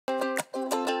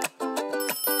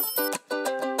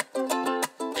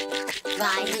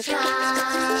rise and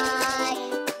try.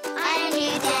 A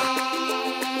new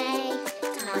day,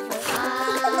 time for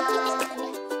fun.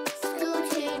 School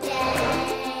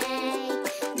today.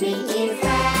 Meet new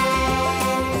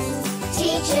friends,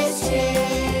 teachers too.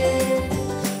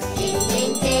 Ding,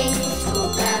 ding, ding, school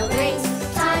bell rings.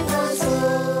 Time for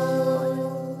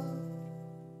school.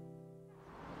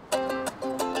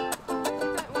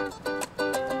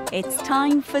 It's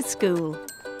time for school.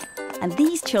 And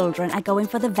these children are going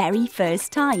for the very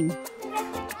first time.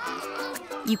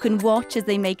 You can watch as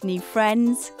they make new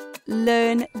friends,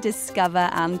 learn, discover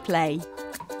and play.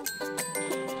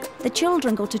 The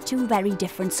children go to two very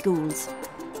different schools.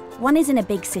 One is in a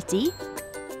big city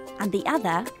and the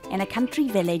other in a country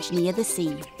village near the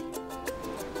sea.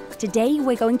 Today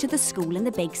we're going to the school in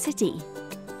the big city.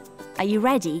 Are you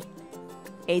ready?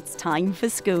 It's time for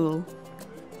school.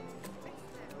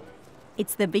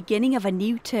 It's the beginning of a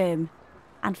new term,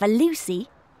 and for Lucy,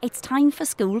 it's time for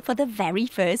school for the very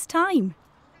first time.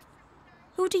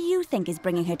 Who do you think is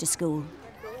bringing her to school?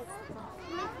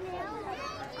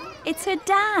 It's her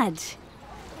dad. Is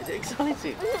it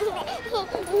exciting? How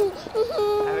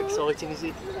exciting is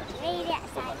it? Really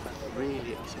exciting.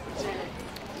 Really exciting.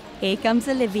 Here comes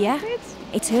Olivia.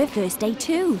 It's her first day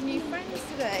too. New friends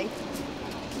today.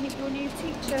 Meet your new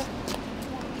teacher.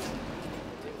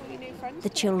 The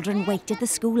children wait at the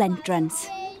school entrance.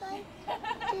 Yeah,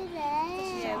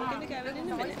 we're going to go in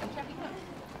a minute.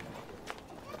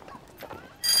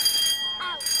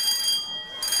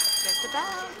 There's the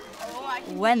bell.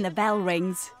 When the bell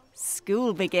rings,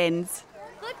 school begins.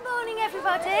 Good morning,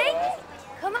 everybody.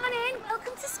 Come on in.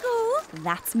 Welcome to school.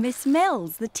 That's Miss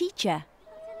Mills, the teacher.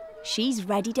 She's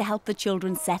ready to help the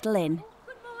children settle in.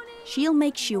 She'll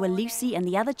make sure Lucy and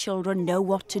the other children know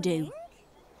what to do.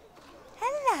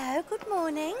 Hello, good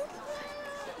morning.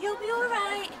 You'll be all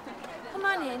right. Come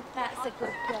on in. That's a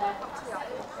good girl.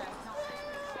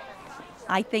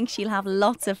 I think she'll have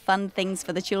lots of fun things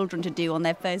for the children to do on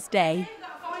their first day.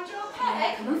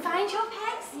 Come and find your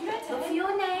pegs. Look for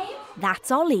your name.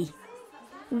 That's Ollie.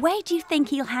 Where do you think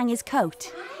he'll hang his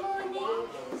coat? Morning.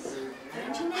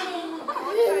 Find your name.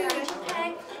 Find your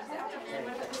peg.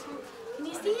 Can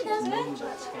you see them?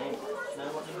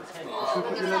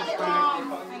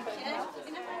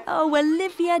 Oh,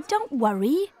 Olivia, don't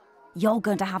worry. You're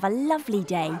going to have a lovely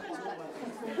day.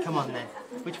 Come on then.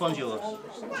 Which one's yours?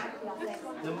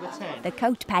 Number 10. The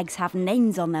coat pegs have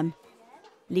names on them.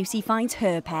 Lucy finds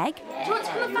her peg, Do you want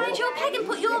to come and find your peg and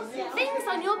put your things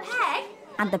on your peg?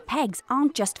 and the pegs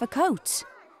aren't just for coats.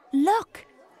 Look,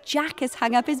 Jack has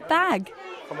hung up his bag.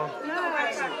 Come on.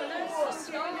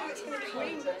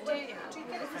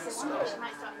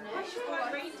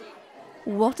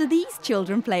 What are these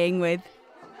children playing with?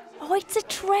 Oh, it's a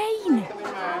train.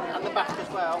 At the back as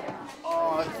well.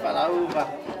 Oh, it fell over.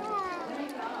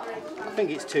 I think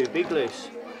it's too big, Luce.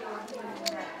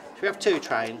 Should we have two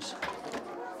trains?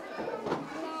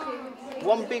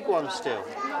 One big one still.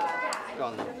 Go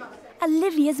on then.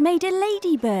 Olivia's made a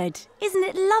ladybird. Isn't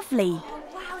it lovely?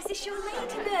 Wow, is this your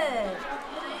ladybird?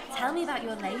 Tell me about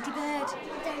your ladybird.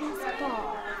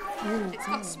 It's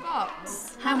got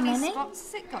spots. How many?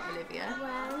 spots has it got, Olivia?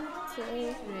 1,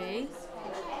 2, 3,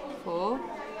 4,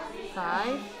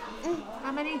 5.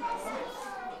 How many?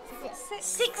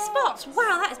 6 spots.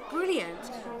 Wow, that is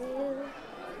brilliant.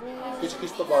 Kiss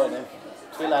bye then.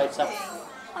 See you later.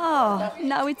 Oh,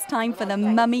 now it's time for the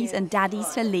mummies and daddies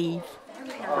to leave.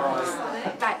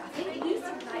 Right, I think Lucy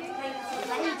would like to play with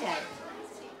Play-Doh.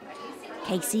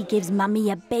 Casey gives Mummy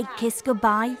a big kiss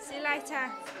goodbye. See you later.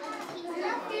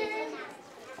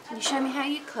 Can you show me how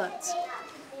you cut?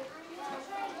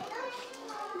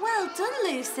 Well done,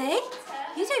 Lucy.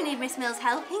 You don't need Miss Mills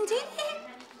helping, do you?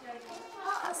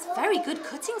 That's very good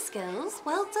cutting skills.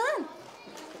 Well done.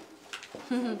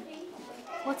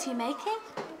 What are you making?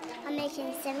 I'm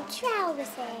making some trousers.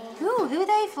 Ooh, who are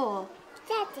they for?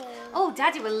 Daddy. Oh,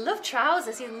 Daddy will love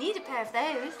trousers. He'll need a pair of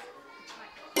those.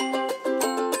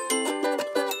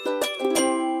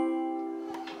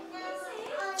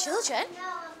 Children,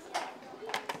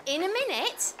 in a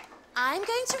minute, I'm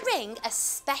going to ring a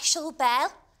special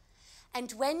bell.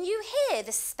 And when you hear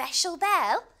the special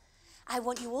bell, I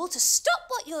want you all to stop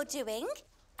what you're doing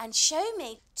and show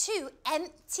me 2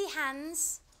 empty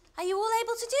hands. Are you all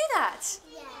able to do that?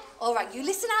 Yeah. All right, you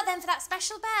listen out then for that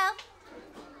special bell.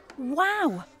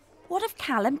 Wow, what have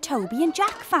Callum, Toby and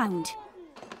Jack found?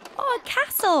 Oh, a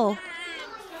castle.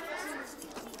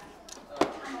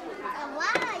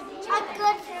 Wow, a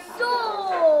good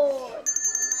sword.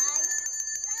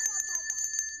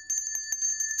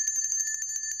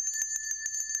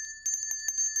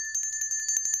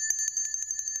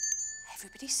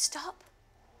 Everybody stop.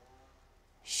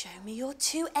 Show me your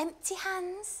two empty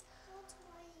hands.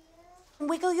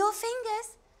 Wiggle your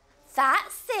fingers.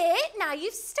 That's it. Now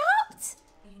you've stopped.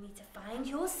 You need to find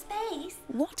your space.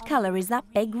 What colour is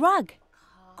that big rug?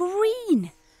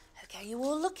 Green. Okay, you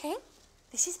all looking?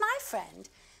 This is my friend,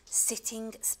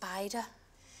 Sitting Spider.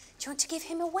 Do you want to give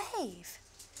him a wave?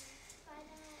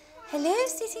 Hello,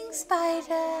 Sitting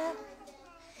Spider.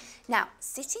 Now,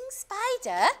 Sitting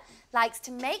Spider likes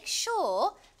to make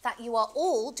sure that you are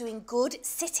all doing good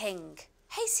sitting.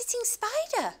 Hey, Sitting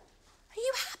Spider, are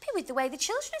you happy with the way the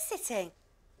children are sitting?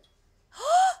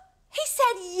 Oh, he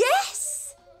said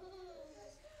yes!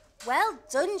 Well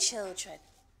done, children.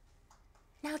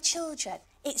 Now, children,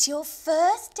 it's your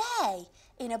first day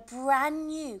in a brand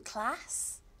new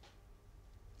class.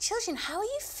 Children, how are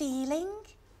you feeling?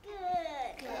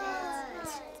 Good.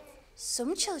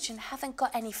 Some children haven't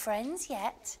got any friends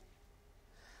yet.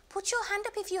 Put your hand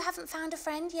up if you haven't found a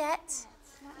friend yet.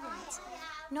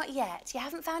 Not yet. You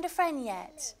haven't found a friend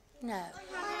yet? No.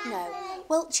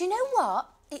 Well, do you know what?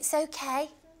 It's okay.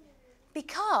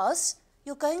 Because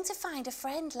you're going to find a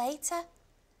friend later.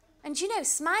 And you know,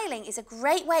 smiling is a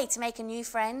great way to make a new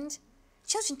friend.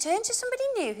 Children, turn to somebody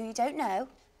new who you don't know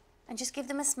and just give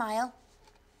them a smile.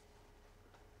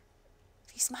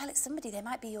 If you smile at somebody, they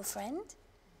might be your friend.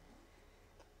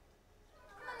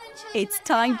 It's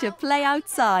time to play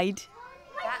outside.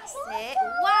 That's it.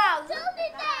 Wow.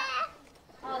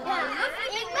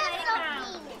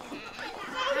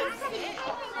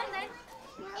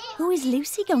 Who is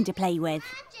Lucy going to play with?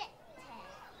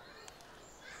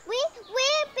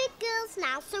 We're big girls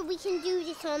now, so we can do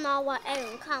this on our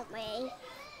own, can't we?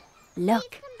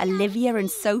 Look, Olivia and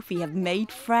Sophie have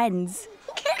made friends.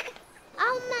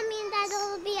 Oh, Mummy and Dad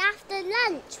will be after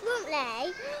lunch, won't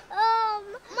they?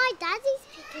 My daddy's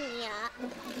picking me up.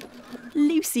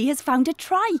 Lucy has found a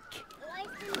trike.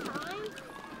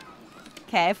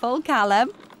 Careful,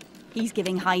 Callum. He's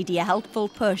giving Heidi a helpful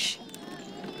push. Do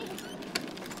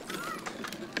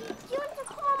you want to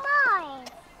call mine?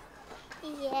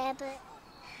 Yeah, but...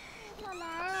 Come on.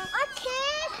 I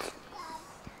can't.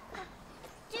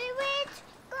 Do it.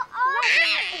 Go on.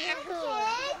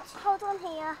 Hold on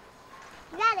here.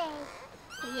 Ready?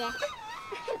 Yeah.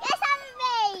 Yes, I'm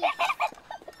me.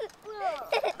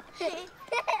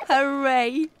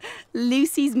 Hooray!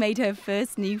 Lucy's made her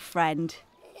first new friend.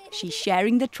 She's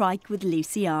sharing the trike with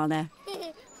Luciana.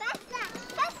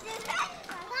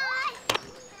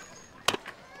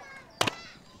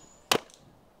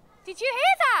 Did you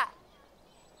hear that?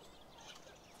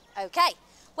 OK,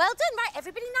 well done. Right,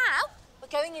 everybody now, we're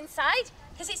going inside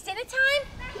because it's dinner time.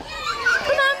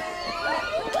 Come on.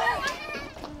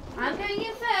 I'm going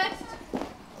in first.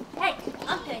 Hey,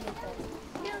 I'm going in first.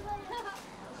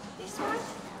 This one?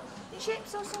 The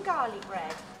chips or some garlic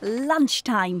bread?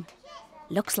 Lunchtime.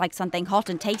 Looks like something hot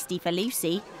and tasty for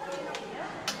Lucy.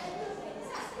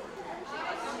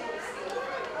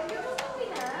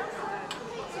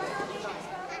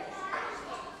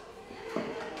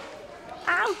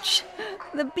 Ouch!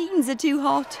 The beans are too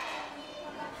hot.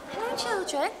 Hello,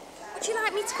 children. Would you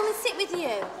like me to come and sit with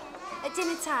you at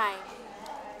dinner time?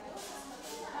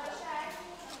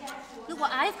 Look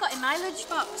what I've got in my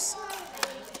lunchbox.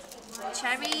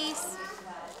 Cherries.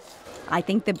 I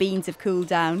think the beans have cooled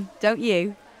down, don't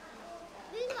you?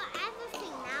 We've got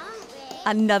everything now,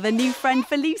 haven't we? Another new friend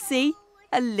for Lucy,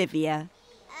 Olivia.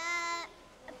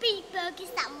 A beef burger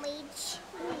sandwich.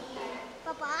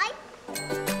 Bye-bye.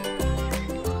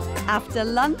 After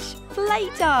lunch,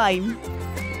 playtime.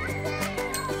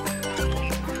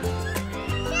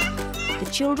 The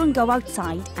children go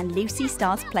outside and Lucy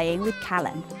starts playing with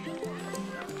Callum.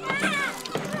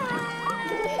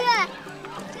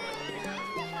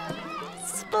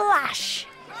 Splash!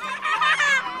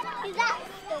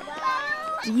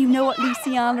 Do you know what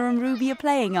Luciana and Ruby are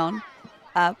playing on?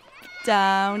 Up,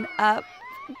 down, up,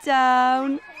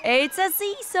 down. It's a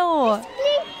seesaw.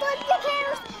 Blue for the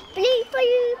girls, blue for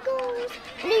you girls,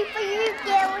 blue for you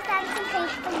girls, and some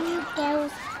pink for you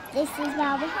girls. This is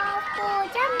why we have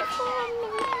boys and for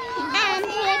me, and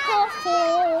here for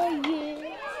you.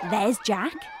 There's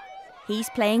Jack. He's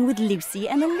playing with Lucy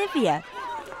and Olivia.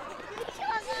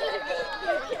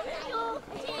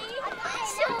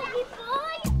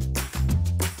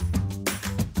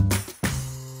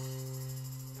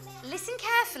 Listen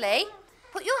carefully.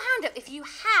 Put your hand up if you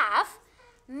have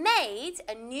made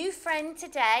a new friend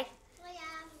today.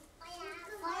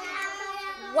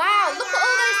 Wow, look at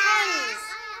all those hands.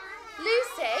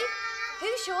 Lucy,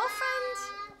 who's your friend?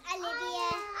 Olivia.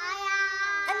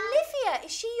 Olivia,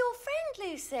 is she your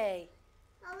friend, Lucy?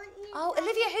 Oh,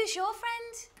 Olivia, who's your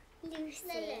friend?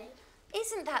 Lucy.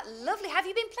 Isn't that lovely? Have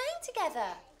you been playing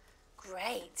together?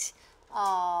 Great.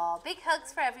 Oh, big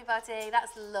hugs for everybody.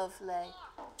 That's lovely.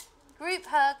 Group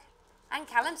hug. And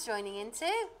Callum's joining in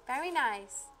too. Very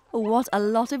nice. What a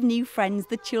lot of new friends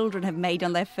the children have made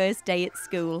on their first day at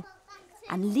school.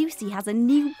 And Lucy has a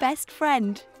new best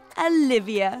friend,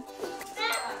 Olivia.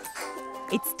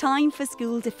 It's time for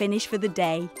school to finish for the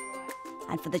day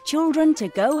and for the children to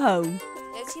go home.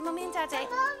 Go to your mummy and daddy.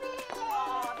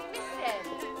 Oh, have you missed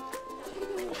him?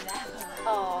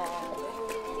 Oh.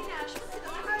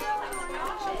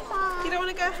 You don't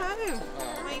want to go home?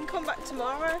 You can come back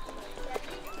tomorrow.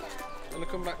 Want to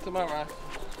come back tomorrow?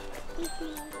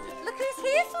 Look who's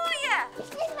here for you.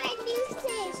 Here's my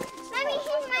Lucy. Mummy,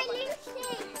 here's my Lucy.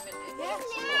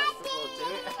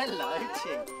 Hello,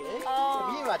 Chinky. Oh.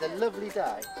 Have you had a lovely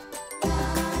day?